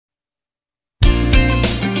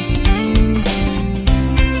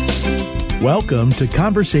Welcome to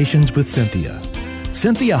Conversations with Cynthia.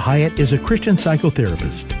 Cynthia Hiett is a Christian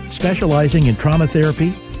psychotherapist specializing in trauma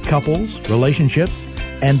therapy, couples, relationships,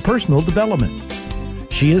 and personal development.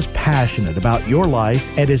 She is passionate about your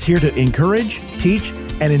life and is here to encourage, teach,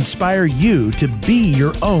 and inspire you to be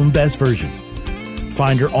your own best version.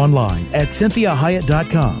 Find her online at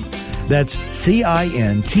CynthiaHiett.com. That's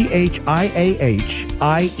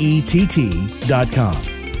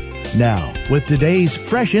CynthiaHiett.com. Now, with today's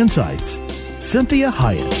fresh insights, Cynthia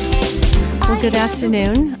Hiett. Well, good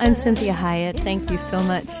afternoon. I'm Cynthia Hiett. Thank you so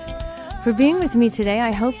much for being with me today.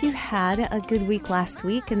 I hope you had a good week last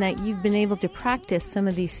week and that you've been able to practice some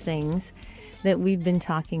of these things that we've been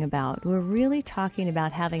talking about. We're really talking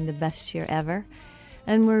about having the best year ever.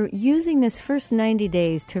 And we're using this first 90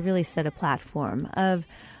 days to really set a platform of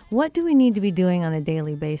what do we need to be doing on a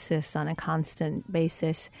daily basis, on a constant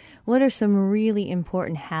basis? What are some really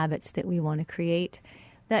important habits that we want to create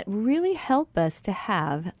that really help us to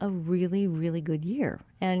have a really, really good year?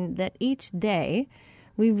 And that each day,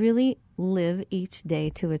 we really live each day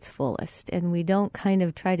to its fullest. And we don't kind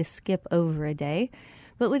of try to skip over a day,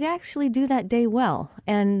 but would actually do that day well.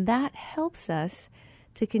 And that helps us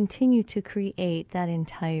to continue to create that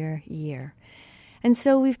entire year. And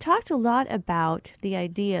so we've talked a lot about the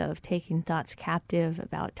idea of taking thoughts captive,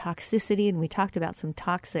 about toxicity, and we talked about some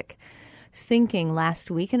toxic thinking last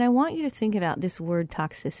week. And I want you to think about this word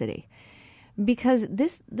toxicity, because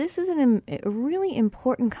this is a really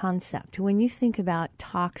important concept when you think about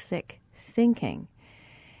toxic thinking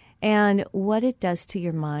and what it does to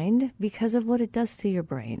your mind because of what it does to your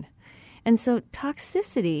brain. And so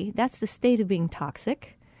toxicity, that's the state of being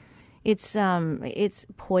toxic. It's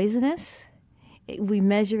poisonous. We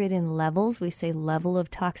measure it in levels. We say level of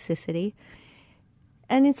toxicity.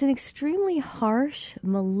 And it's an extremely harsh,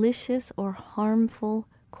 malicious, or harmful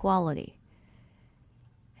quality.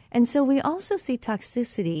 And so we also see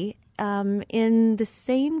toxicity in the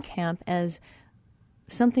same camp as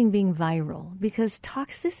something being viral, because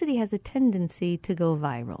toxicity has a tendency to go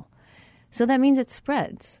viral. So that means it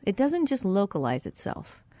spreads. It doesn't just localize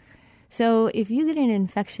itself. So if you get an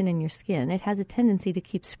infection in your skin, it has a tendency to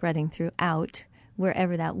keep spreading throughout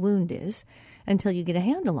wherever that wound is until you get a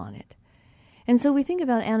handle on it. And so we think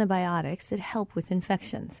about antibiotics that help with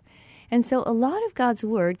infections. And so a lot of God's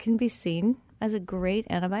word can be seen as a great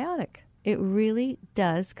antibiotic. It really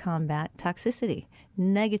does combat toxicity,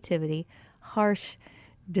 negativity, harsh,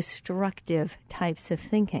 destructive types of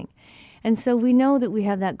thinking. And so we know that we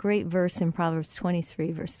have that great verse in Proverbs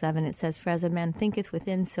 23, verse 7. It says, "For as a man thinketh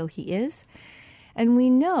within, so he is." And we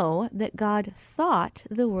know that God thought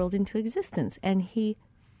the world into existence, and he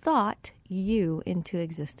thought you into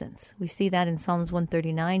existence. We see that in Psalms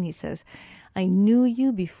 139. He says, "I knew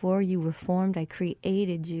you before you were formed. I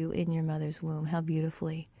created you in your mother's womb. How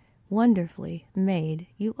beautifully, wonderfully made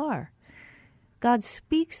you are." God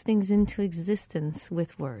speaks things into existence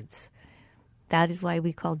with words. That is why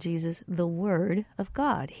we call Jesus the Word of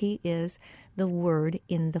God. He is the Word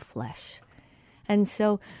in the flesh. And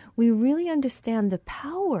so we really understand the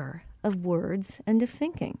power of words and of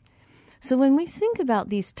thinking. So when we think about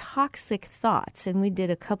these toxic thoughts, and we did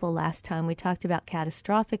a couple last time, we talked about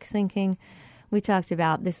catastrophic thinking. We talked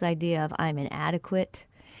about this idea of I'm inadequate,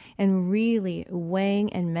 and really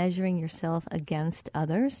weighing and measuring yourself against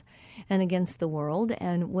others and against the world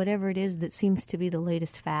and whatever it is that seems to be the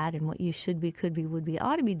latest fad and what you should be, could be, would be,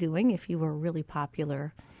 ought to be doing if you were a really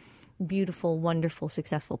popular, beautiful, wonderful,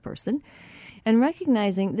 successful person. And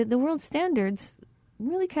recognizing that the world standards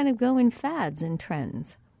really kind of go in fads and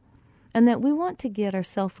trends. And that we want to get our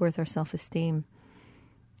self-worth, our self-esteem,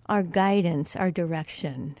 our guidance, our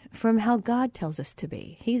direction from how God tells us to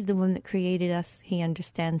be. He's the one that created us. He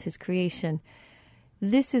understands his creation.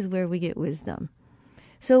 This is where we get wisdom.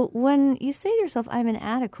 So when you say to yourself, I'm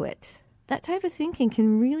inadequate, that type of thinking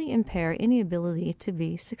can really impair any ability to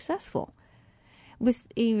be successful, with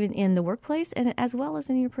even in the workplace and as well as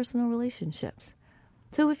in your personal relationships.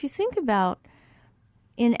 So if you think about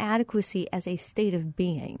inadequacy as a state of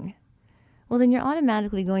being, well, then you're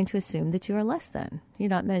automatically going to assume that you are less than. You're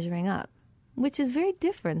not measuring up, which is very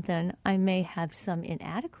different than I may have some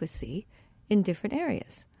inadequacy in different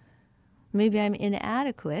areas. Maybe I'm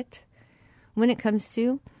inadequate when it comes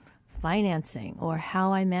to financing or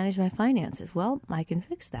how I manage my finances. Well, I can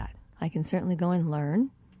fix that. I can certainly go and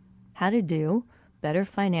learn how to do better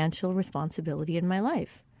financial responsibility in my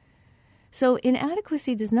life. So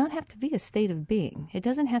inadequacy does not have to be a state of being. It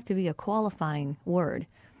doesn't have to be a qualifying word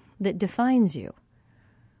that defines you.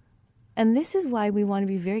 And this is why we want to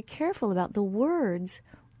be very careful about the words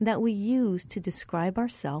that we use to describe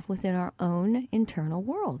ourselves within our own internal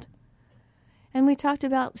world. And we talked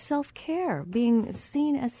about self-care, being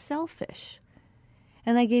seen as selfish.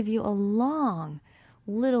 And I gave you a long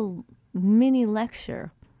little mini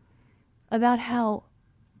lecture about how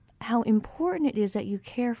important it is that you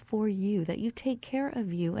care for you, that you take care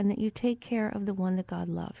of you, and that you take care of the one that God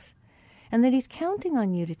loves. And that he's counting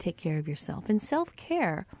on you to take care of yourself. And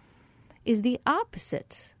self-care is the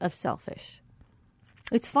opposite of selfish.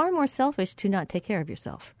 It's far more selfish to not take care of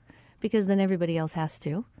yourself, because then everybody else has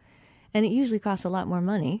to. And it usually costs a lot more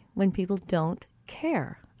money when people don't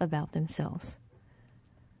care about themselves.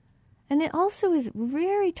 And it also is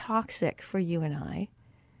very toxic for you and I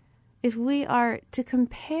if we are to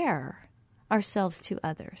compare ourselves to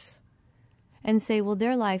others and say, well,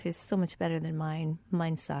 their life is so much better than mine.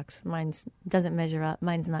 Mine sucks. Mine doesn't measure up.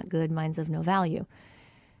 Mine's not good. Mine's of no value.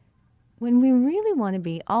 When we really want to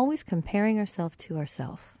be always comparing ourselves to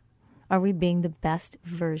ourselves, are we being the best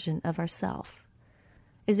version of ourselves?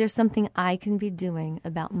 Is there something I can be doing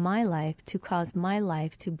about my life to cause my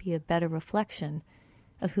life to be a better reflection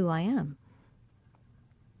of who I am?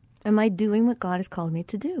 Am I doing what God has called me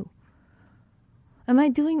to do? Am I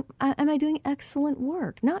doing excellent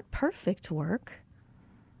work? Not perfect work,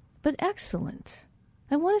 but excellent.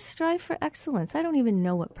 I want to strive for excellence. I don't even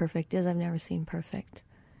know what perfect is. I've never seen perfect.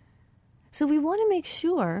 So we want to make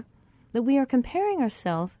sure that we are comparing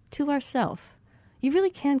ourselves to ourselves. You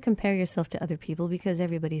really can't compare yourself to other people because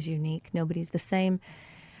everybody's unique. Nobody's the same.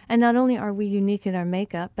 And not only are we unique in our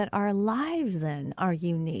makeup, but our lives then are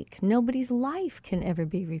unique. Nobody's life can ever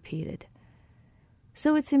be repeated.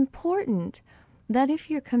 So it's important that if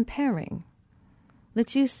you're comparing,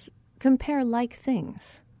 that you compare like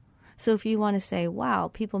things. So if you want to say, wow,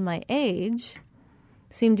 people my age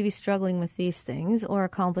seem to be struggling with these things or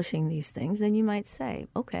accomplishing these things, then you might say,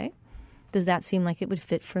 okay, does that seem like it would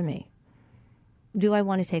fit for me? Do I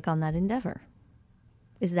want to take on that endeavor?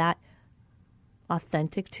 Is that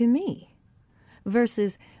authentic to me?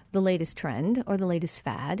 Versus the latest trend or the latest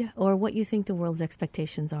fad or what you think the world's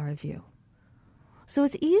expectations are of you. So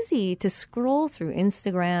it's easy to scroll through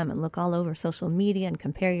Instagram and look all over social media and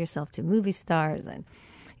compare yourself to movie stars and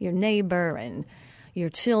your neighbor and your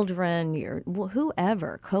children, your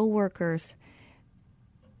whoever, coworkers.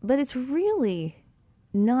 But it's really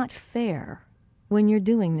not fair when you're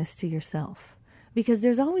doing this to yourself, because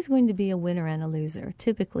there's always going to be a winner and a loser.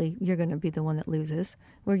 Typically, you're going to be the one that loses.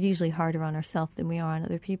 We're usually harder on ourselves than we are on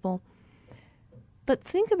other people. But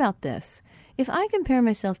think about this. If I compare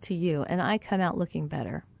myself to you and I come out looking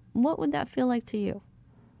better, what would that feel like to you?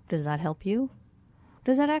 Does that help you?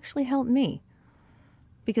 Does that actually help me?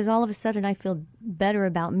 Because all of a sudden I feel better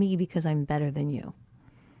about me because I'm better than you.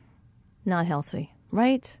 Not healthy,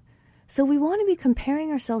 right? So we want to be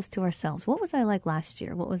comparing ourselves to ourselves. What was I like last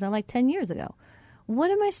year? What was I like 10 years ago?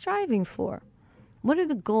 What am I striving for? What are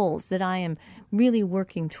the goals that I am really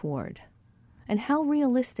working toward? And how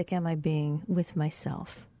realistic am I being with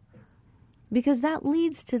myself? Because that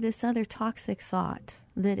leads to this other toxic thought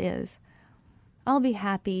that is, I'll be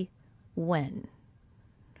happy when.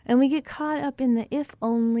 And we get caught up in the if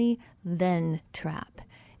only, then trap.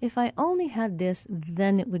 If I only had this,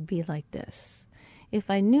 then it would be like this. If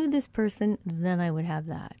I knew this person, then I would have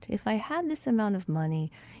that. If I had this amount of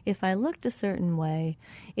money, if I looked a certain way,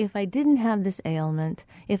 if I didn't have this ailment,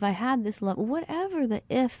 if I had this love, whatever the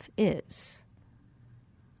if is,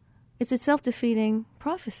 it's a self-defeating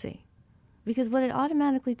prophecy. Because what it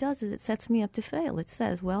automatically does is it sets me up to fail. It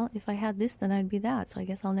says, well, if I had this, then I'd be that, so I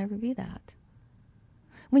guess I'll never be that.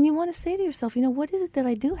 When you want to say to yourself, what is it that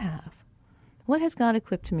I do have? What has God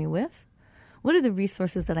equipped me with? What are the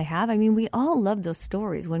resources that I have? I mean, we all love those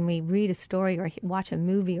stories when we read a story or watch a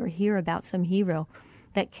movie or hear about some hero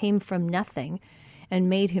that came from nothing and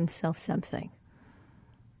made himself something.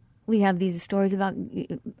 We have these stories about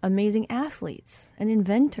amazing athletes and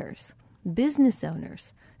inventors, business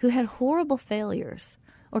owners who had horrible failures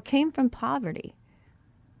or came from poverty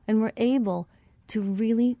and were able to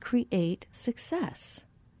really create success.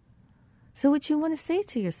 So what you want to say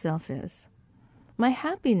to yourself is, my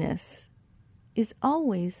happiness is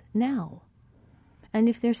always now. And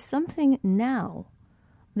if there's something now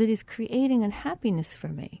that is creating unhappiness for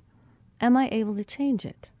me, am I able to change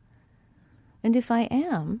it? And if I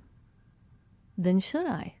am, then should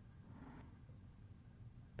I?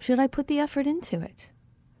 Should I put the effort into it?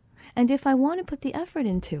 And if I want to put the effort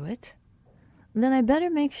into it, then I better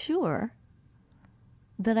make sure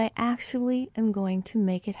that I actually am going to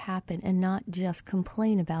make it happen and not just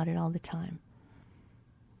complain about it all the time.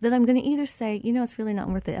 That I'm going to either say, it's really not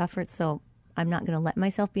worth the effort, so I'm not going to let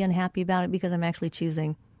myself be unhappy about it because I'm actually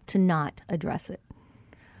choosing to not address it.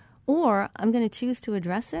 Or I'm going to choose to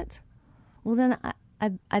address it. Well, then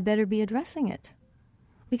I better be addressing it.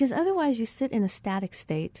 Because otherwise you sit in a static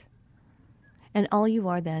state and all you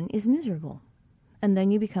are then is miserable. And then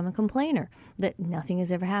you become a complainer that nothing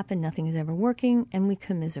has ever happened, nothing is ever working, and we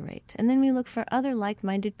commiserate. And then we look for other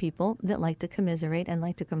like-minded people that like to commiserate and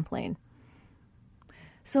like to complain.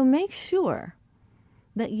 So make sure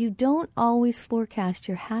that you don't always forecast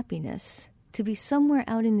your happiness to be somewhere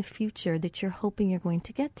out in the future that you're hoping you're going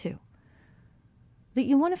to get to. That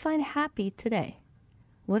you want to find happy today.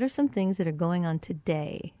 What are some things that are going on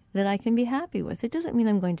today that I can be happy with? It doesn't mean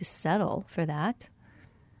I'm going to settle for that,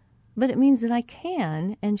 but it means that I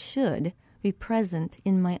can and should be present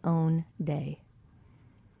in my own day.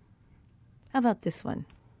 How about this one?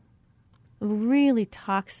 A really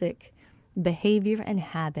toxic behavior and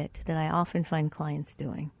habit that I often find clients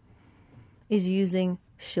doing is using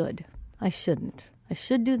should. I shouldn't. I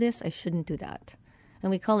should do this, I shouldn't do that. And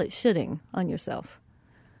we call it shoulding on yourself.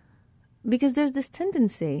 Because there's this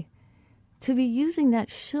tendency to be using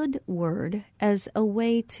that should word as a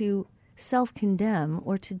way to self-condemn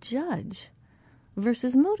or to judge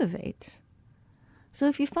versus motivate. So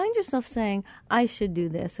if you find yourself saying, I should do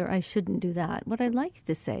this or I shouldn't do that, what I'd like you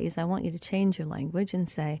to say is I want you to change your language and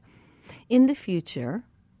say, in the future,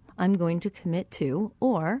 I'm going to commit to,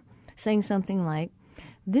 or saying something like,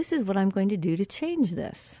 this is what I'm going to do to change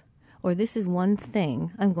this, or this is one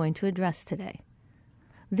thing I'm going to address today.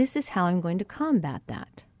 This is how I'm going to combat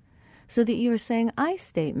that. So that you are saying I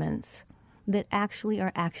statements that actually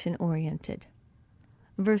are action-oriented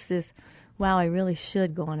versus, wow, I really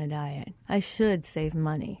should go on a diet. I should save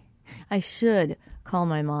money. I should call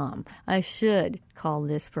my mom. I should call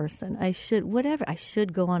this person. I should, whatever. I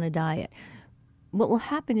should go on a diet. What will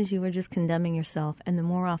happen is you are just condemning yourself, and the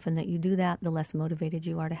more often that you do that, the less motivated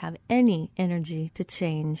you are to have any energy to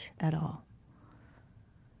change at all.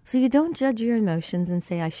 So you don't judge your emotions and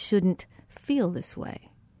say, I shouldn't feel this way.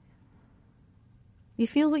 You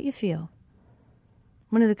feel what you feel.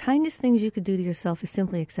 One of the kindest things you could do to yourself is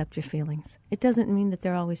simply accept your feelings. It doesn't mean that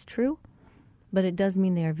they're always true, but it does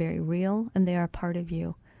mean they are very real and they are part of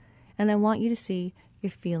you. And I want you to see your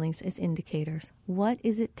feelings as indicators. What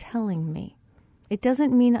is it telling me? It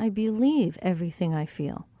doesn't mean I believe everything I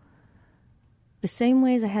feel. The same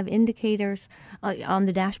way as I have indicators on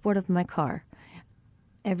the dashboard of my car.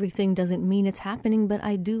 Everything doesn't mean it's happening, but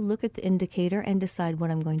I do look at the indicator and decide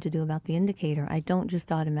what I'm going to do about the indicator. I don't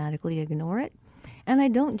just automatically ignore it, and I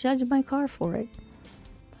don't judge my car for it.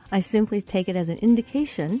 I simply take it as an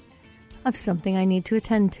indication of something I need to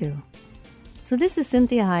attend to. So this is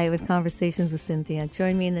Cinthia Hiett with Conversations with Cinthia.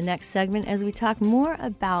 Join me in the next segment as we talk more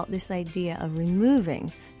about this idea of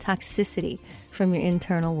removing toxicity from your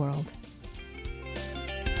internal world.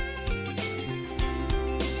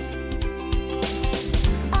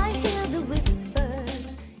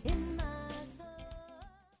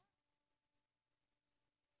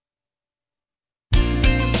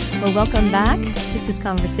 Well, welcome back. This is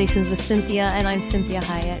Conversations with Cinthia, and I'm Cinthia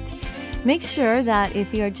Hiett. Make sure that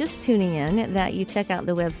if you are just tuning in, that you check out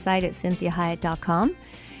the website at CinthiaHiett.com,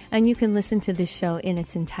 and you can listen to this show in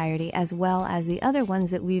its entirety, as well as the other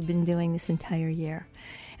ones that we've been doing this entire year.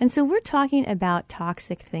 And so we're talking about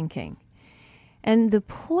toxic thinking and the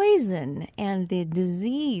poison and the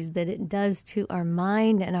disease that it does to our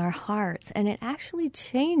mind and our hearts, and it actually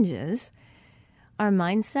changes our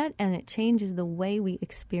mindset, and it changes the way we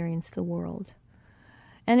experience the world.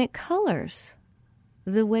 And it colors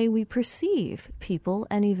the way we perceive people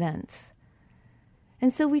and events.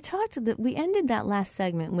 And so we ended that last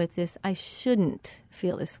segment with this, I shouldn't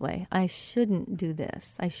feel this way. I shouldn't do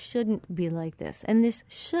this. I shouldn't be like this. And this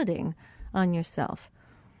shoulding on yourself.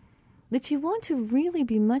 That you want to really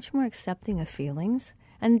be much more accepting of feelings.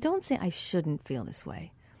 And don't say, I shouldn't feel this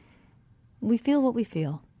way. We feel what we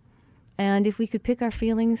feel. And if we could pick our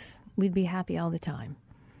feelings, we'd be happy all the time.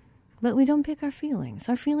 But we don't pick our feelings.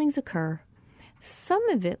 Our feelings occur. Some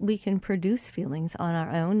of it we can produce feelings on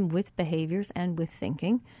our own with behaviors and with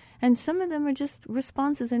thinking. And some of them are just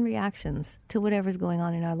responses and reactions to whatever's going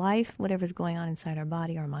on in our life, whatever's going on inside our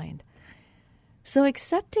body or mind. So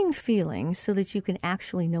accepting feelings so that you can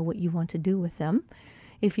actually know what you want to do with them,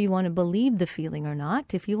 if you want to believe the feeling or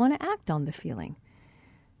not, if you want to act on the feeling.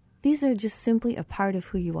 These are just simply a part of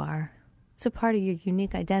who you are. It's a part of your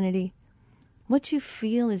unique identity. What you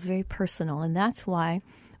feel is very personal, and that's why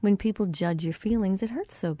when people judge your feelings, it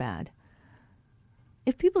hurts so bad.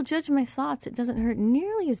 If people judge my thoughts, it doesn't hurt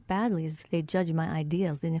nearly as badly as if they judge my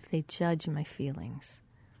ideals than if they judge my feelings.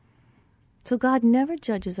 So God never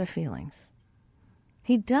judges our feelings.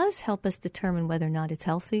 He does help us determine whether or not it's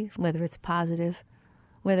healthy, whether it's positive,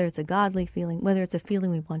 whether it's a godly feeling, whether it's a feeling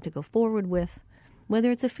we want to go forward with, whether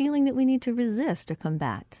it's a feeling that we need to resist or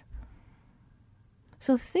combat.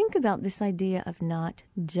 So think about this idea of not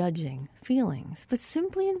judging feelings, but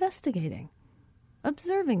simply investigating,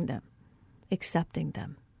 observing them, accepting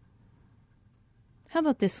them. How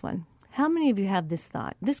about this one? How many of you have this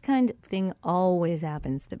thought? This kind of thing always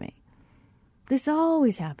happens to me. This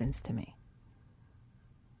always happens to me.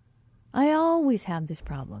 I always have this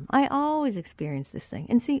problem. I always experience this thing.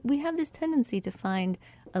 And see, we have this tendency to find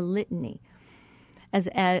a litany as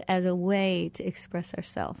a way to express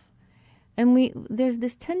ourselves. And there's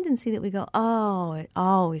this tendency that we go, oh, it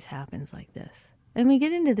always happens like this. And we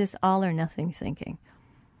get into this all or nothing thinking.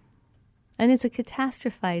 And it's a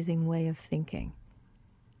catastrophizing way of thinking.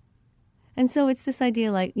 And so it's this idea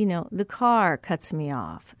like, the car cuts me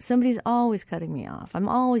off. Somebody's always cutting me off. I'm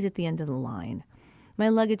always at the end of the line. My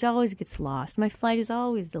luggage always gets lost. My flight is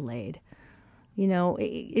always delayed.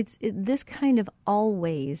 It's this kind of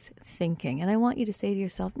always thinking. And I want you to say to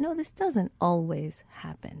yourself, no, this doesn't always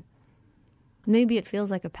happen. Maybe it feels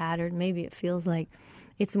like a pattern. Maybe it feels like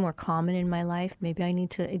it's more common in my life. Maybe I need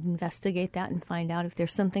to investigate that and find out if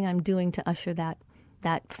there's something I'm doing to usher that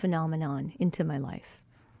phenomenon into my life.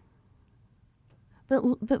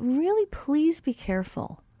 But really, please be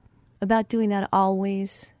careful about doing that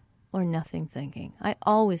always or nothing thinking. I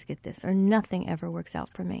always get this, or nothing ever works out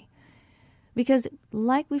for me. Because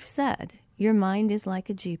like we've said, your mind is like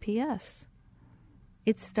a GPS.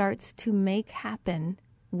 It starts to make happen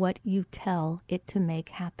what you tell it to make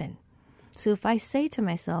happen. So if I say to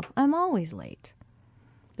myself, I'm always late,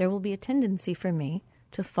 there will be a tendency for me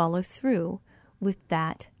to follow through with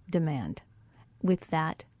that demand, with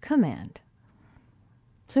that command.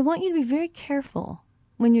 So I want you to be very careful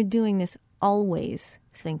when you're doing this always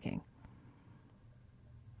thinking.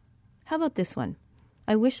 How about this one?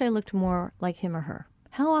 I wish I looked more like him or her.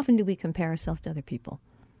 How often do we compare ourselves to other people?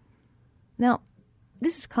 Now,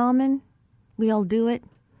 this is common. We all do it.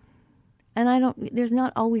 And there's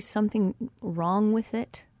not always something wrong with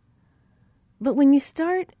it. But when you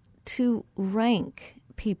start to rank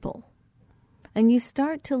people and you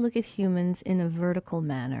start to look at humans in a vertical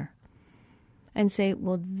manner and say,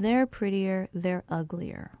 well, they're prettier, they're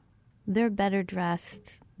uglier, they're better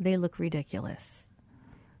dressed, they look ridiculous,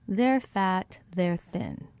 they're fat, they're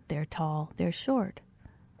thin, they're tall, they're short.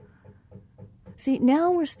 See, now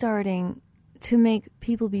we're starting to make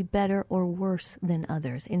people be better or worse than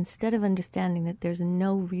others, instead of understanding that there's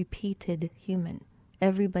no repeated human.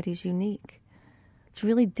 Everybody's unique. It's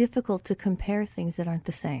really difficult to compare things that aren't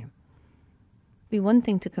the same. It'd be one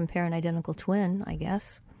thing to compare an identical twin, I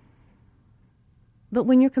guess. But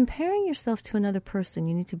when you're comparing yourself to another person,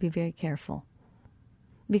 you need to be very careful.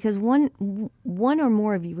 Because one or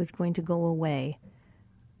more of you is going to go away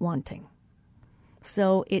wanting.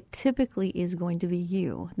 So it typically is going to be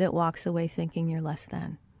you that walks away thinking you're less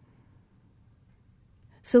than.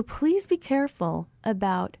 So please be careful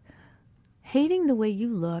about hating the way you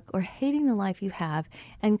look or hating the life you have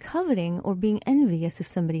and coveting or being envious of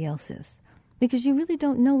somebody else's, because you really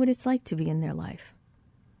don't know what it's like to be in their life.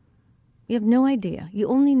 You have no idea. You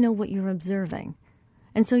only know what you're observing.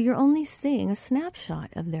 And so you're only seeing a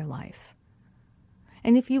snapshot of their life.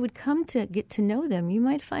 And if you would come to get to know them, you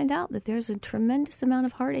might find out that there's a tremendous amount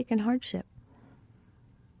of heartache and hardship.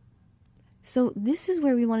 So this is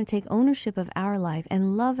where we want to take ownership of our life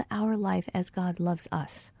and love our life as God loves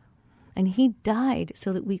us. And He died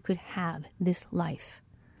so that we could have this life.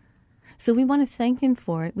 So we want to thank Him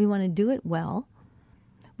for it. We want to do it well.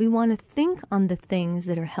 We want to think on the things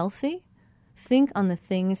that are healthy, think on the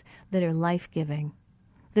things that are life-giving,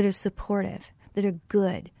 that are supportive, that are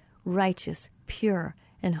good, righteous, pure,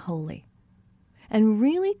 and holy. And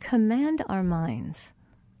really command our minds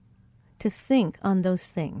to think on those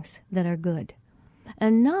things that are good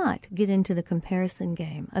and not get into the comparison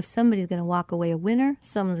game of somebody's going to walk away a winner,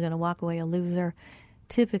 someone's going to walk away a loser.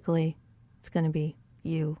 Typically, it's going to be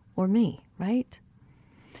you or me, right?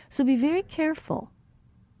 So be very careful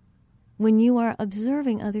when you are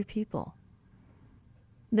observing other people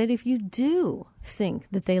that if you do think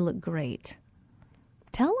that they look great,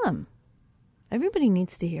 tell them. Everybody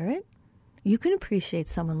needs to hear it. You can appreciate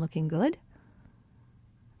someone looking good.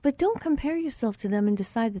 But don't compare yourself to them and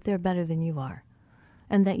decide that they're better than you are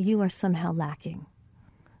and that you are somehow lacking.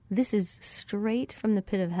 This is straight from the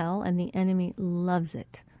pit of hell, and the enemy loves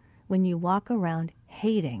it when you walk around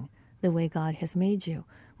hating the way God has made you,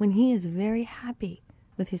 when He is very happy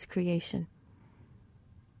with His creation.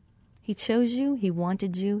 He chose you, He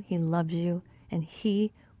wanted you, He loves you, and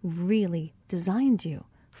He really designed you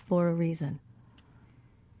for a reason.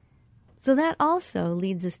 So that also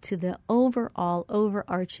leads us to the overall,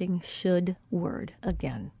 overarching should word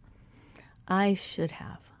again. I should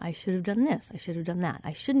have. I should have done this. I should have done that.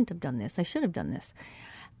 I shouldn't have done this. I should have done this.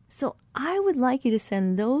 So I would like you to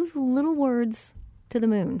send those little words to the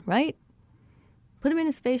moon, right? Put them in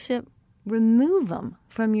a spaceship, remove them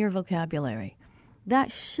from your vocabulary.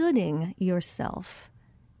 That shoulding yourself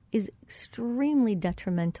is extremely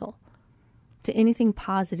detrimental to anything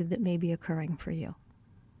positive that may be occurring for you.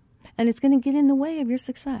 And it's going to get in the way of your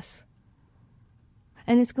success.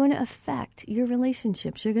 And it's going to affect your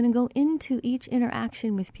relationships. You're going to go into each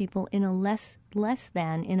interaction with people in a less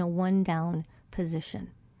than, in a one down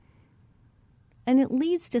position. And it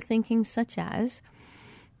leads to thinking such as,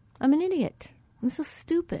 I'm an idiot. I'm so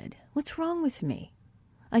stupid. What's wrong with me?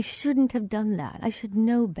 I shouldn't have done that. I should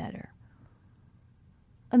know better.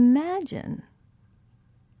 Imagine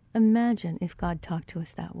if God talked to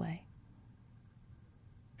us that way.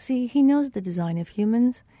 See, he knows the design of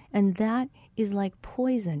humans, and that is like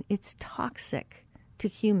poison. It's toxic to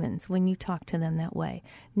humans when you talk to them that way.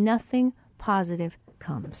 Nothing positive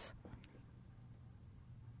comes.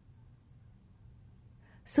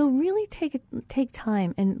 So really take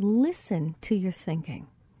time and listen to your thinking.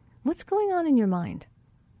 What's going on in your mind?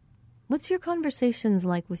 What's your conversations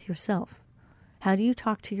like with yourself? How do you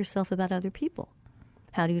talk to yourself about other people?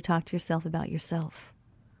 How do you talk to yourself about yourself?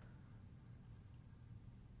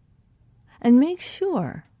 And make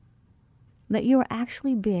sure that you're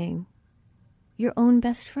actually being your own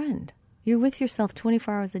best friend. You're with yourself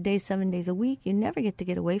 24 hours a day, 7 days a week. You never get to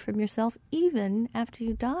get away from yourself, even after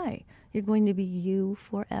you die. You're going to be you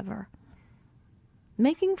forever.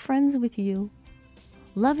 Making friends with you,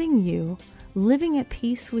 loving you, living at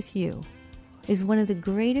peace with you is one of the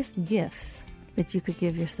greatest gifts that you could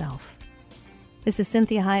give yourself. This is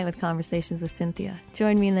Cinthia Hiett with Conversations with Cinthia.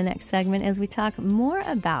 Join me in the next segment as we talk more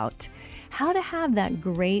about how to have that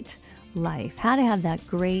great life, how to have that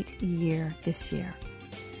great year this year.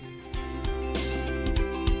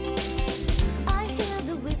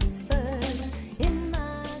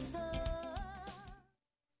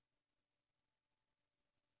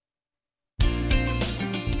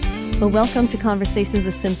 Well, welcome to Conversations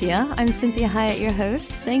with Cinthia. I'm Cinthia Hiett, your host.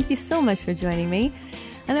 Thank you so much for joining me.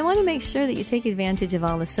 And I want to make sure that you take advantage of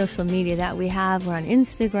all the social media that we have. We're on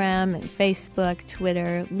Instagram and Facebook,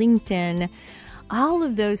 Twitter, LinkedIn, all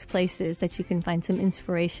of those places that you can find some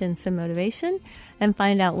inspiration, some motivation, and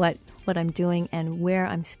find out what I'm doing and where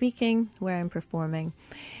I'm speaking, where I'm performing.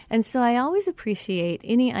 And so I always appreciate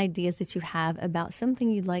any ideas that you have about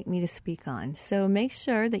something you'd like me to speak on. So make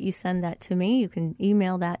sure that you send that to me. You can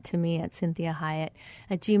email that to me at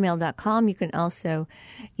cinthiahiett@gmail.com. You can also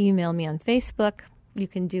email me on Facebook. You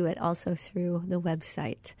can do it also through the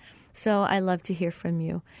website. So I love to hear from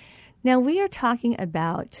you. Now, we are talking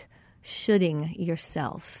about shoulding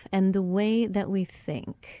yourself and the way that we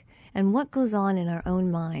think and what goes on in our own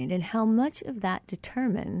mind and how much of that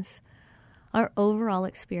determines our overall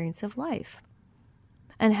experience of life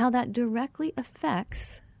and how that directly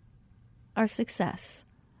affects our success.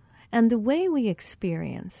 And the way we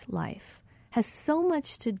experience life has so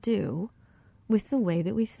much to do with the way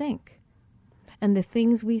that we think and the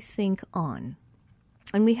things we think on.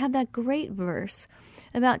 And we have that great verse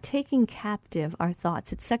about taking captive our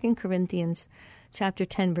thoughts. It's 2 Corinthians chapter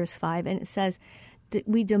 10, verse 5, and it says,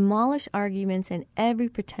 we demolish arguments and every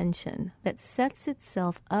pretension that sets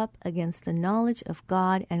itself up against the knowledge of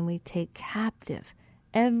God, and we take captive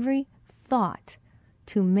every thought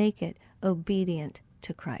to make it obedient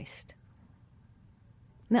to Christ.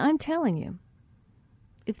 Now, I'm telling you,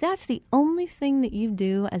 if that's the only thing that you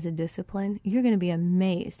do as a discipline, you're going to be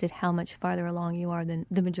amazed at how much farther along you are than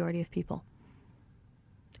the majority of people.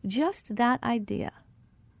 Just that idea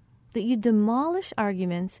that you demolish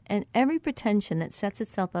arguments and every pretension that sets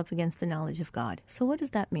itself up against the knowledge of God. So what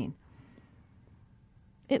does that mean?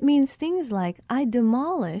 It means things like, I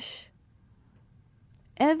demolish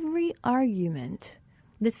every argument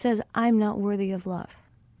that says I'm not worthy of love,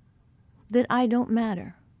 that I don't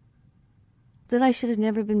matter, that I should have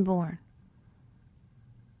never been born,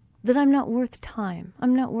 that I'm not worth time,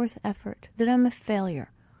 I'm not worth effort, that I'm a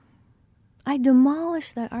failure. I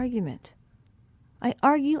demolish that argument. I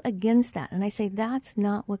argue against that, and I say, that's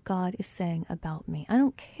not what God is saying about me. I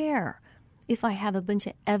don't care if I have a bunch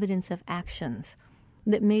of evidence of actions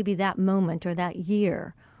that maybe that moment or that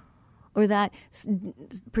year or that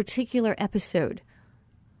particular episode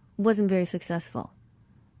wasn't very successful.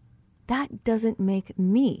 That doesn't make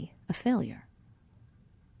me a failure.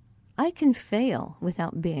 I can fail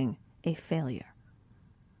without being a failure.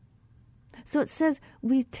 So it says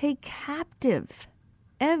we take captive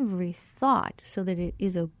every thought so that it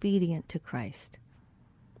is obedient to Christ.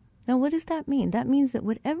 Now, what does that mean? That means that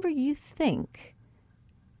whatever you think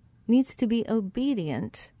needs to be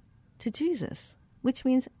obedient to Jesus, which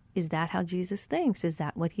means, is that how Jesus thinks? Is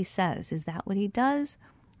that what he says? Is that what he does?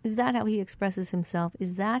 Is that how he expresses himself?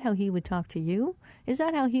 Is that how he would talk to you? Is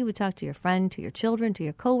that how he would talk to your friend, to your children, to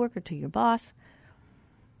your coworker, to your boss?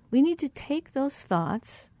 We need to take those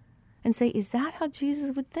thoughts and say, is that how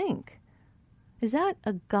Jesus would think? Is that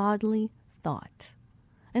a godly thought?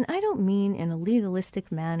 And I don't mean in a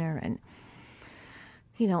legalistic manner and,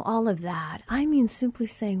 all of that. I mean simply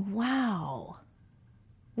saying, wow,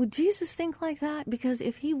 would Jesus think like that? Because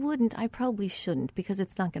if he wouldn't, I probably shouldn't, because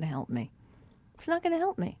it's not going to help me. It's not going to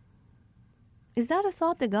help me. Is that a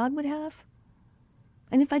thought that God would have?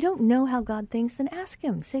 And if I don't know how God thinks, then ask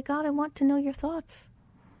him. Say, God, I want to know your thoughts.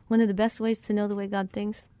 One of the best ways to know the way God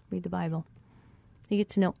thinks, read the Bible. You get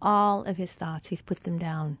to know all of his thoughts. He's put them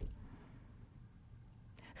down.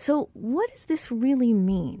 So what does this really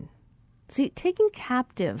mean? See, taking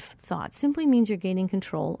captive thoughts simply means you're gaining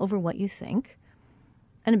control over what you think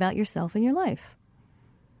and about yourself and your life.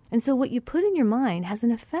 And so what you put in your mind has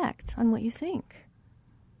an effect on what you think.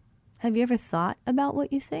 Have you ever thought about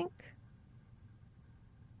what you think?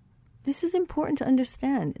 This is important to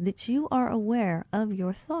understand, that you are aware of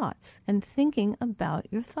your thoughts and thinking about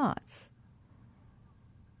your thoughts.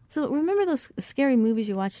 So remember those scary movies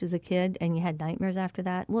you watched as a kid and you had nightmares after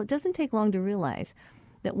that? Well, it doesn't take long to realize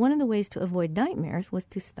that one of the ways to avoid nightmares was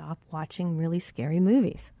to stop watching really scary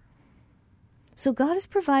movies. So God has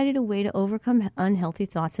provided a way to overcome unhealthy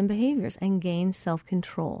thoughts and behaviors and gain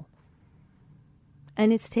self-control.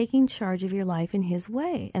 And it's taking charge of your life in his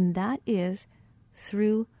way, and that is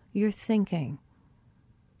through your thinking.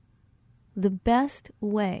 The best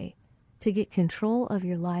way to get control of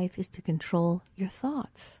your life is to control your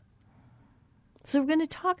thoughts. So we're going to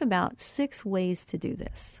talk about 6 ways to do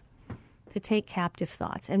this, to take captive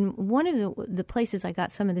thoughts. And one of the places I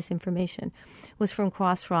got some of this information was from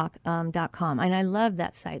crossrock.com. And I love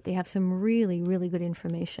that site. They have some really, really good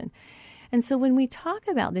information. And so when we talk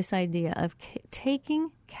about this idea of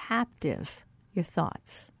taking captive your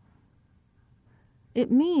thoughts, it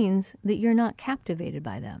means that you're not captivated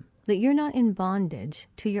by them, that you're not in bondage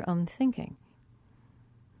to your own thinking,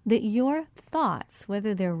 that your thoughts,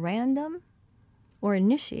 whether they're random or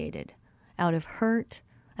initiated out of hurt,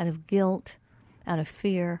 out of guilt, out of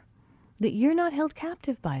fear, that you're not held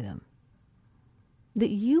captive by them,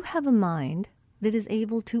 that you have a mind that is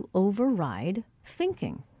able to override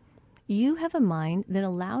thinking. You have a mind that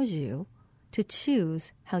allows you to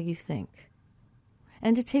choose how you think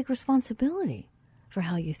and to take responsibility for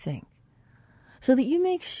how you think, so that you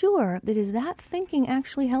make sure that is that thinking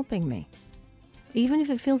actually helping me? Even if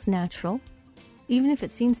it feels natural, even if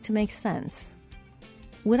it seems to make sense.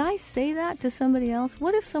 Would I say that to somebody else?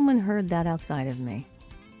 What if someone heard that outside of me?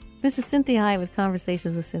 This is Cynthia Hiett with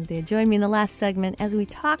Conversations with Cynthia. Join me in the last segment as we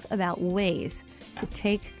talk about ways to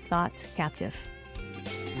take thoughts captive.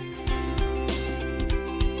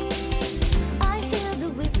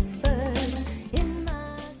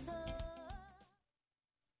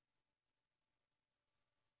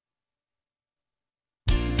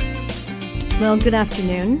 Well, good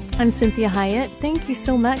afternoon. I'm Cynthia Hiett. Thank you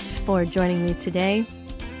so much for joining me today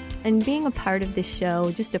and being a part of this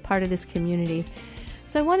show, just a part of this community.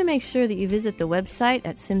 So I want to make sure that you visit the website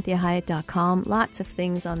at cynthiahiett.com. Lots of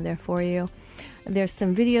things on there for you. There's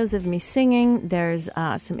some videos of me singing. There's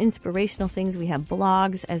some inspirational things. We have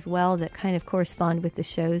blogs as well that kind of correspond with the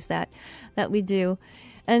shows that we do.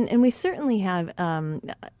 And we certainly have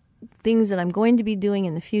things that I'm going to be doing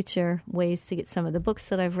in the future, ways to get some of the books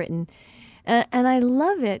that I've written. And I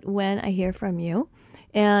love it when I hear from you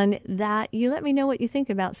and that you let me know what you think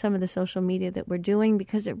about some of the social media that we're doing,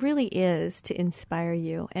 because it really is to inspire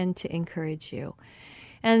you and to encourage you.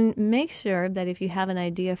 And make sure that if you have an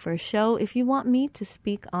idea for a show, if you want me to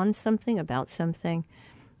speak on something, about something,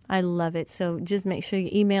 I love it. So just make sure you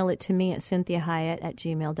email it to me at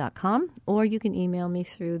cynthiahiett@gmail.com, or you can email me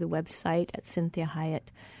through the website at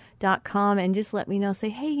cynthiahiett.com and just let me know. Say,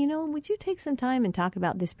 hey, would you take some time and talk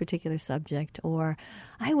about this particular subject? Or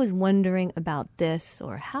I was wondering about this,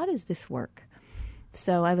 or how does this work?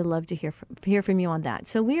 So I would love to hear from you on that.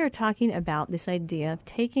 So we are talking about this idea of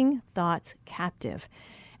taking thoughts captive.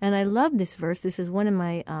 And I love this verse. This is one of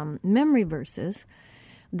my memory verses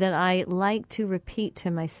that I like to repeat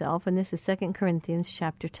to myself. And this is 2 Corinthians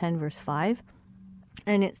chapter 10, verse 5.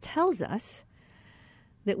 And it tells us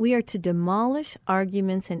that we are to demolish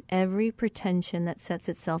arguments and every pretension that sets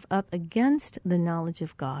itself up against the knowledge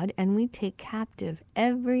of God, and we take captive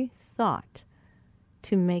every thought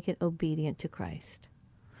to make it obedient to Christ.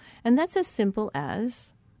 And that's as simple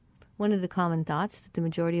as one of the common thoughts that the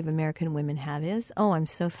majority of American women have is, oh, I'm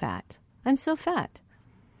so fat. I'm so fat.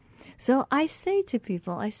 So I say to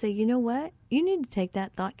people, you know what? You need to take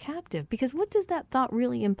that thought captive, because what does that thought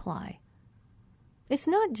really imply? It's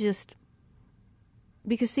not just,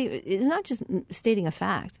 because see, it's not just stating a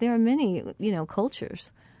fact. There are many,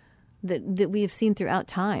 cultures that we have seen throughout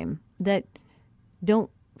time that don't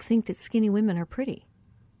think that skinny women are pretty.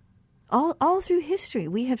 All through history,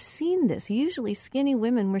 we have seen this. Usually skinny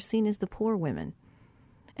women were seen as the poor women.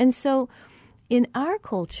 And so in our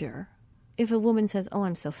culture, if a woman says, oh,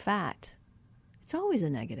 I'm so fat, it's always a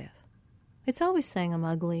negative. It's always saying I'm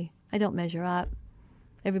ugly. I don't measure up.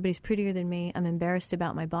 Everybody's prettier than me. I'm embarrassed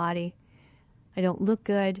about my body. I don't look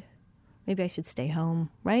good. Maybe I should stay home,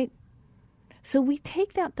 right? So we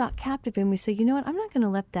take that thought captive and we say, you know what? I'm not going to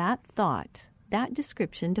let that thought, that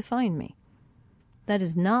description define me. That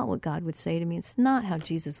is not what God would say to me. It's not how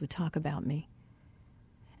Jesus would talk about me.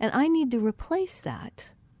 And I need to replace that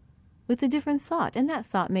with a different thought. And that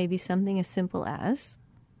thought may be something as simple as,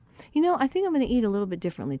 I think I'm going to eat a little bit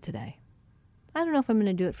differently today. I don't know if I'm going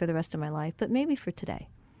to do it for the rest of my life, but maybe for today.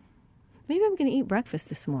 Maybe I'm going to eat breakfast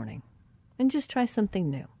this morning and just try something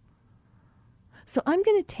new. So I'm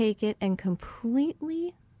going to take it and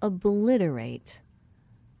completely obliterate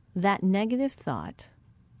that negative thought.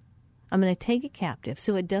 I'm going to take it captive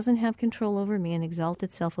so it doesn't have control over me and exalt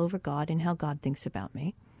itself over God and how God thinks about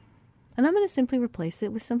me. And I'm going to simply replace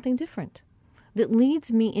it with something different that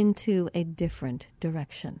leads me into a different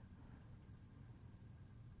direction.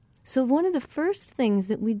 So one of the first things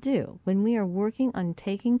that we do when we are working on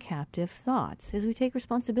taking captive thoughts is we take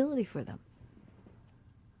responsibility for them.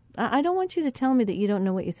 I don't want you to tell me that you don't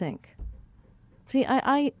know what you think. See,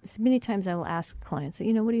 I many times I will ask clients,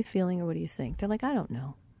 what are you feeling or what do you think? They're like, I don't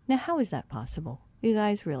know. Now, how is that possible? You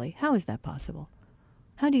guys, really, how is that possible?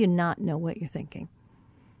 How do you not know what you're thinking?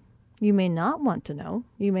 You may not want to know.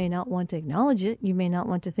 You may not want to acknowledge it. You may not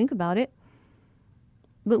want to think about it.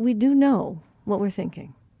 But we do know what we're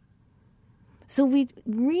thinking. So we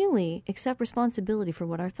really accept responsibility for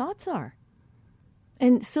what our thoughts are.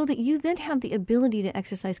 And so that you then have the ability to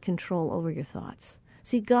exercise control over your thoughts.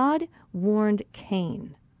 See, God warned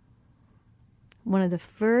Cain, one of the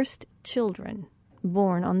first children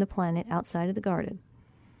born on the planet outside of the garden.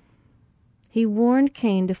 He warned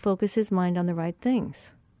Cain to focus his mind on the right things.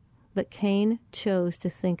 But Cain chose to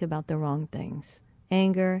think about the wrong things,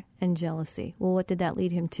 anger and jealousy. Well, what did that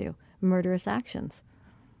lead him to? Murderous actions.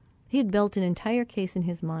 He had built an entire case in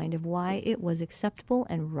his mind of why it was acceptable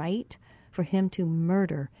and right for him to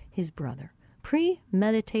murder his brother.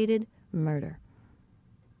 Premeditated murder.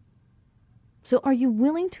 So are you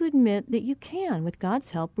willing to admit that you can, with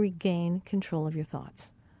God's help, regain control of your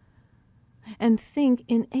thoughts? And think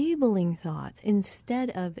enabling thoughts instead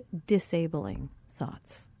of disabling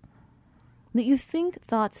thoughts. That you think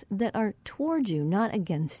thoughts that are toward you, not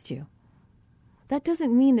against you. That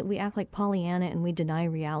doesn't mean that we act like Pollyanna and we deny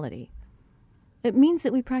reality. It means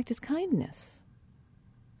that we practice kindness,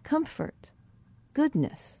 comfort,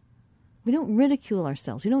 goodness. We don't ridicule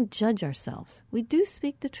ourselves. We don't judge ourselves. We do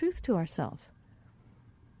speak the truth to ourselves.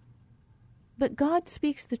 But God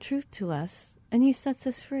speaks the truth to us, and he sets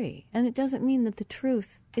us free. And it doesn't mean that the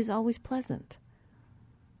truth is always pleasant.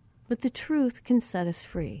 But the truth can set us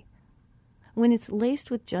free. When it's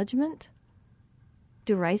laced with judgment,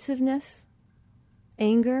 derisiveness,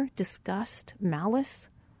 anger, disgust, malice,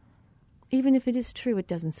 even if it is true, it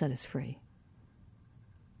doesn't set us free.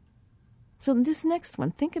 So this next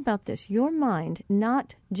one, think about this. Your mind,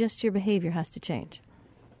 not just your behavior, has to change.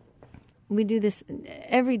 We do this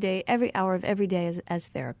every day, every hour of every day as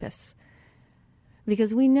therapists.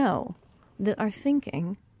 Because we know that our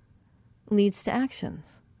thinking leads to actions.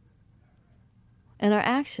 And our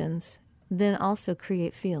actions then also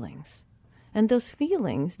create feelings. And those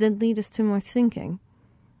feelings then lead us to more thinking.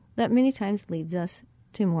 That many times leads us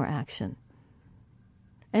to more action.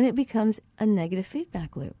 And it becomes a negative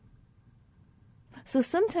feedback loop. So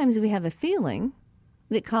sometimes we have a feeling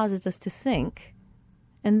that causes us to think,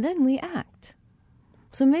 and then we act.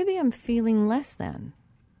 So maybe I'm feeling less than.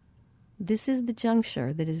 This is the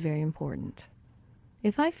juncture that is very important.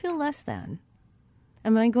 If I feel less than,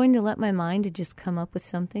 am I going to let my mind just come up with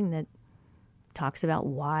something that talks about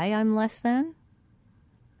why I'm less than?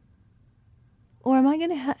 Or am I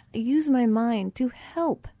going to use my mind to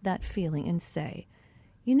help that feeling and say,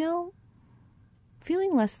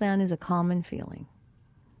 feeling less than is a common feeling.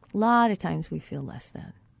 A lot of times we feel less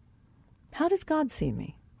than. How does God see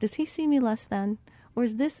me? Does he see me less than? Or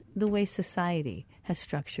is this the way society has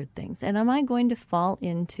structured things? And am I going to fall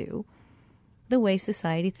into the way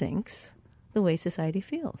society thinks, the way society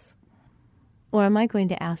feels? Or am I going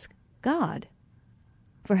to ask God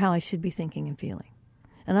for how I should be thinking and feeling?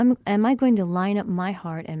 And am I going to line up my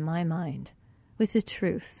heart and my mind with the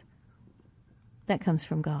truth that comes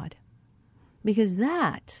from God? Because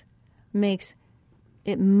that makes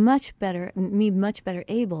it much better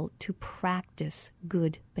able to practice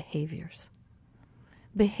good behaviors.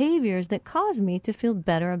 Behaviors that cause me to feel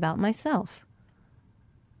better about myself.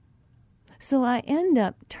 So I end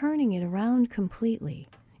up turning it around completely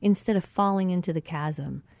instead of falling into the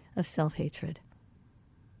chasm of self-hatred.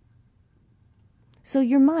 So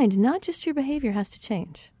your mind, not just your behavior, has to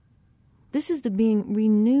change. This is the being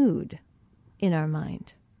renewed in our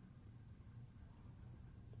mind.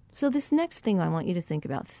 So this next thing I want you to think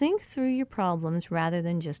about, think through your problems rather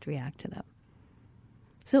than just react to them.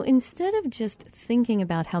 So instead of just thinking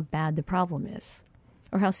about how bad the problem is,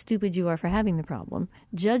 or how stupid you are for having the problem,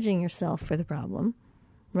 judging yourself for the problem,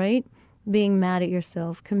 right? Being mad at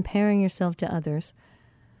yourself, comparing yourself to others,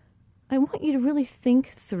 I want you to really think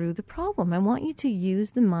through the problem. I want you to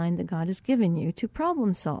use the mind that God has given you to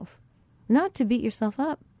problem solve, not to beat yourself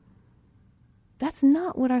up. That's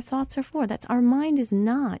not what our thoughts are for. Our mind is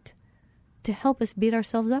not to help us beat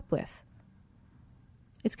ourselves up with.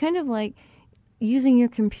 It's kind of like using your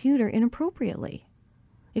computer inappropriately.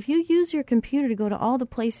 If you use your computer to go to all the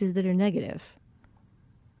places that are negative,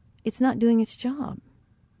 it's not doing its job.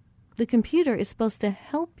 The computer is supposed to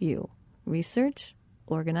help you research,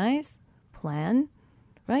 organize, plan,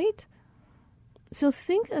 right? So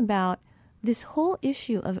think about this whole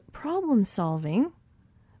issue of problem solving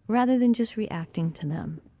rather than just reacting to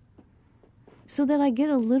them, so that I get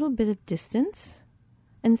a little bit of distance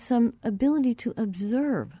and some ability to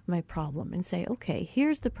observe my problem and say, okay,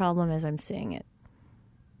 here's the problem as I'm seeing it.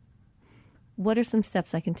 What are some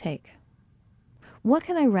steps I can take? What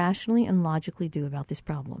can I rationally and logically do about this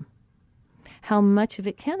problem? How much of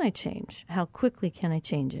it can I change? How quickly can I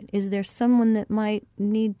change it? Is there someone that I might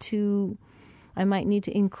need to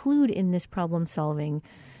include in this problem solving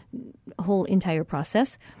whole entire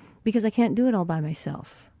process, because I can't do it all by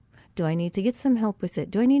myself? Do I need to get some help with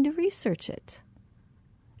it? Do I need to research it?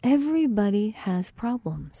 Everybody has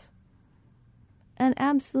problems. And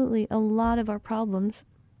absolutely a lot of our problems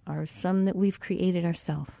are some that we've created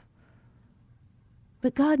ourselves.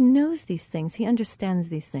 But God knows these things. He understands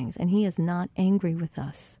these things. And He is not angry with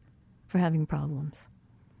us for having problems.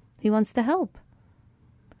 He wants to help.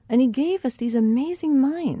 And He gave us these amazing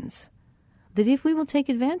minds that, if we will take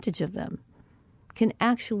advantage of them, can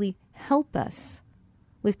actually help us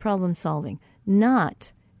with problem solving,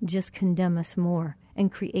 not just condemn us more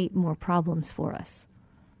and create more problems for us.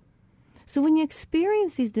 So when you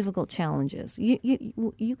experience these difficult challenges,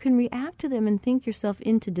 you can react to them and think yourself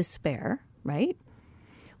into despair, right?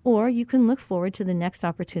 Or you can look forward to the next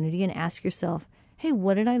opportunity and ask yourself, hey,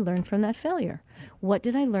 what did I learn from that failure? What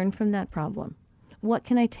did I learn from that problem? What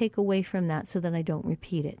can I take away from that so that I don't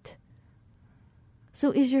repeat it?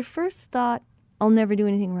 So is your first thought, I'll never do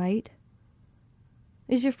anything right?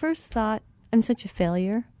 Is your first thought, I'm such a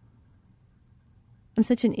failure? I'm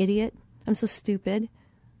such an idiot? I'm so stupid?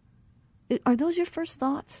 Are those your first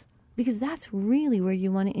thoughts? Because that's really where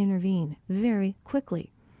you want to intervene very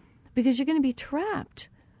quickly. Because you're going to be trapped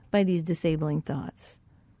by these disabling thoughts.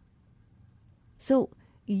 So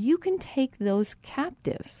you can take those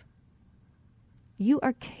captive. You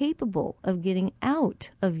are capable of getting out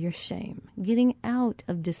of your shame, getting out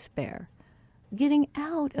of despair, getting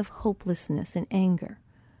out of hopelessness and anger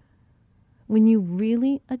when you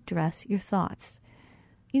really address your thoughts.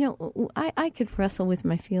 You know, I could wrestle with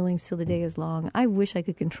my feelings till the day is long. I wish I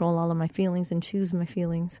could control all of my feelings and choose my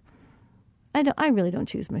feelings. I really don't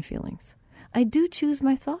choose my feelings. I do choose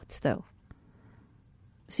my thoughts, though.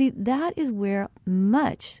 See, that is where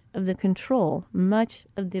much of the control, much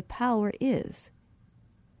of the power is.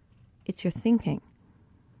 It's your thinking.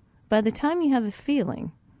 By the time you have a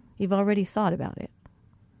feeling, you've already thought about it.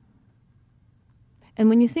 And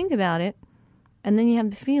when you think about it, and then you have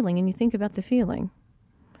the feeling, and you think about the feeling,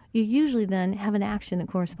 you usually then have an action that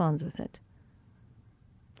corresponds with it.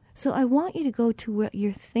 So I want you to go to what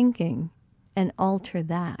you're thinking and alter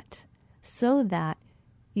that, so that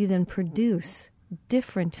you then produce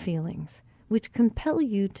different feelings which compel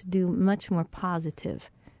you to do much more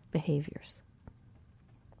positive behaviors.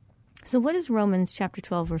 So what does Romans chapter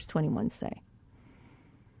 12, verse 21 say?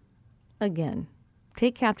 Again,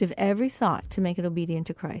 take captive every thought to make it obedient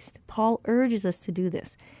to Christ. Paul urges us to do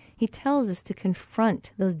this. He tells us to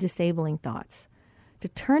confront those disabling thoughts, to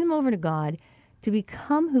turn them over to God, to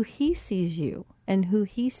become who He sees you and who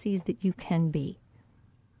He sees that you can be.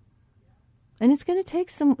 And it's going to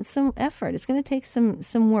take some effort. It's going to take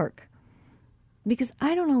some work. Because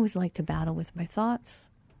I don't always like to battle with my thoughts.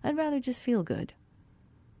 I'd rather just feel good.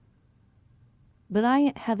 but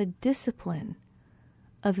I have a discipline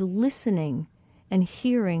of listening and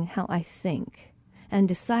hearing how I think and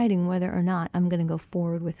deciding whether or not I'm going to go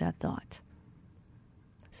forward with that thought.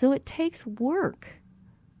 So it takes work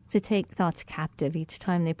to take thoughts captive each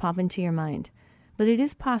time they pop into your mind. But it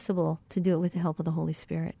is possible to do it with the help of the Holy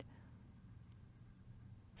Spirit.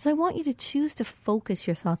 So I want you to choose to focus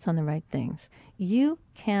your thoughts on the right things. You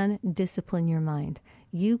can discipline your mind.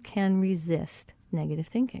 You can resist negative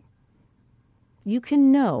thinking. You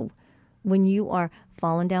can know when you are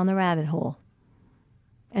falling down the rabbit hole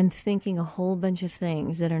and thinking a whole bunch of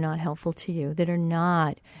things that are not helpful to you, that are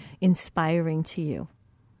not inspiring to you.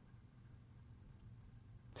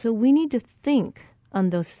 So we need to think on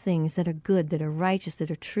those things that are good, that are righteous, that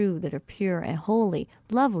are true, that are pure and holy,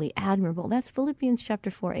 lovely, admirable. That's Philippians chapter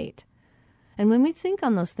 4:8. And when we think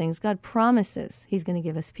on those things, God promises He's going to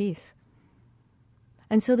give us peace.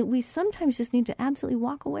 And so that we sometimes just need to absolutely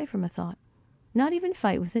walk away from a thought. Not even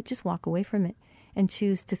fight with it, just walk away from it and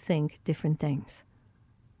choose to think different things.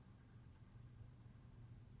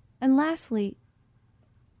 And lastly,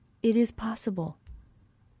 it is possible.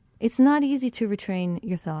 It's not easy to retrain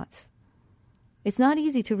your thoughts. It's not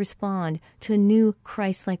easy to respond to a new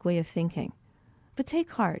Christ-like way of thinking. But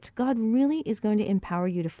take heart. God really is going to empower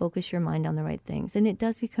you to focus your mind on the right things. And it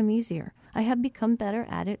does become easier. I have become better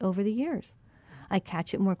at it over the years. I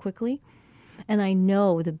catch it more quickly. And I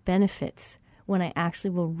know the benefits when I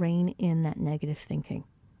actually will rein in that negative thinking.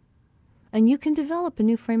 And you can develop a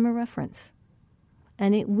new frame of reference.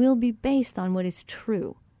 And it will be based on what is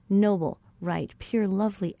true, noble, right, pure,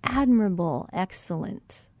 lovely, admirable,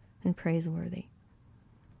 excellent, and praiseworthy.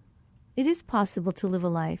 It is possible to live a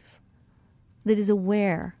life that is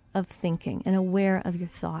aware of thinking and aware of your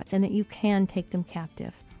thoughts, and that you can take them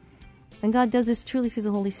captive. And God does this truly through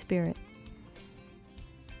the Holy Spirit.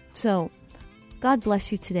 So, God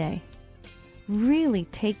bless you today. Really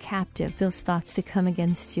take captive those thoughts to come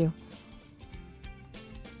against you.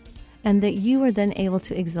 And that you are then able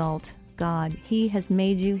to exalt God. He has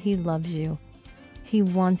made you. He loves you. He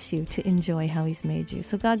wants you to enjoy how He's made you.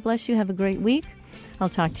 So God bless you. Have a great week. I'll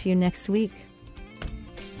talk to you next week.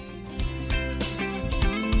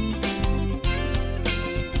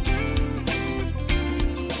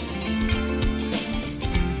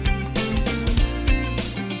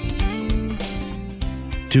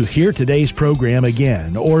 To hear today's program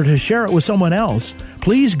again or to share it with someone else,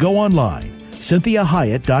 please go online,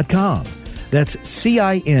 CynthiaHiett.com. That's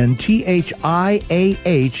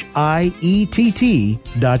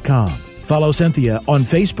CynthiaHiett.com. Follow Cynthia on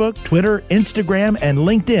Facebook, Twitter, Instagram, and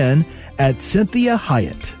LinkedIn at Cynthia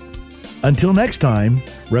Hiett. Until next time,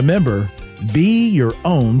 remember, be your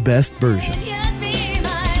own best version.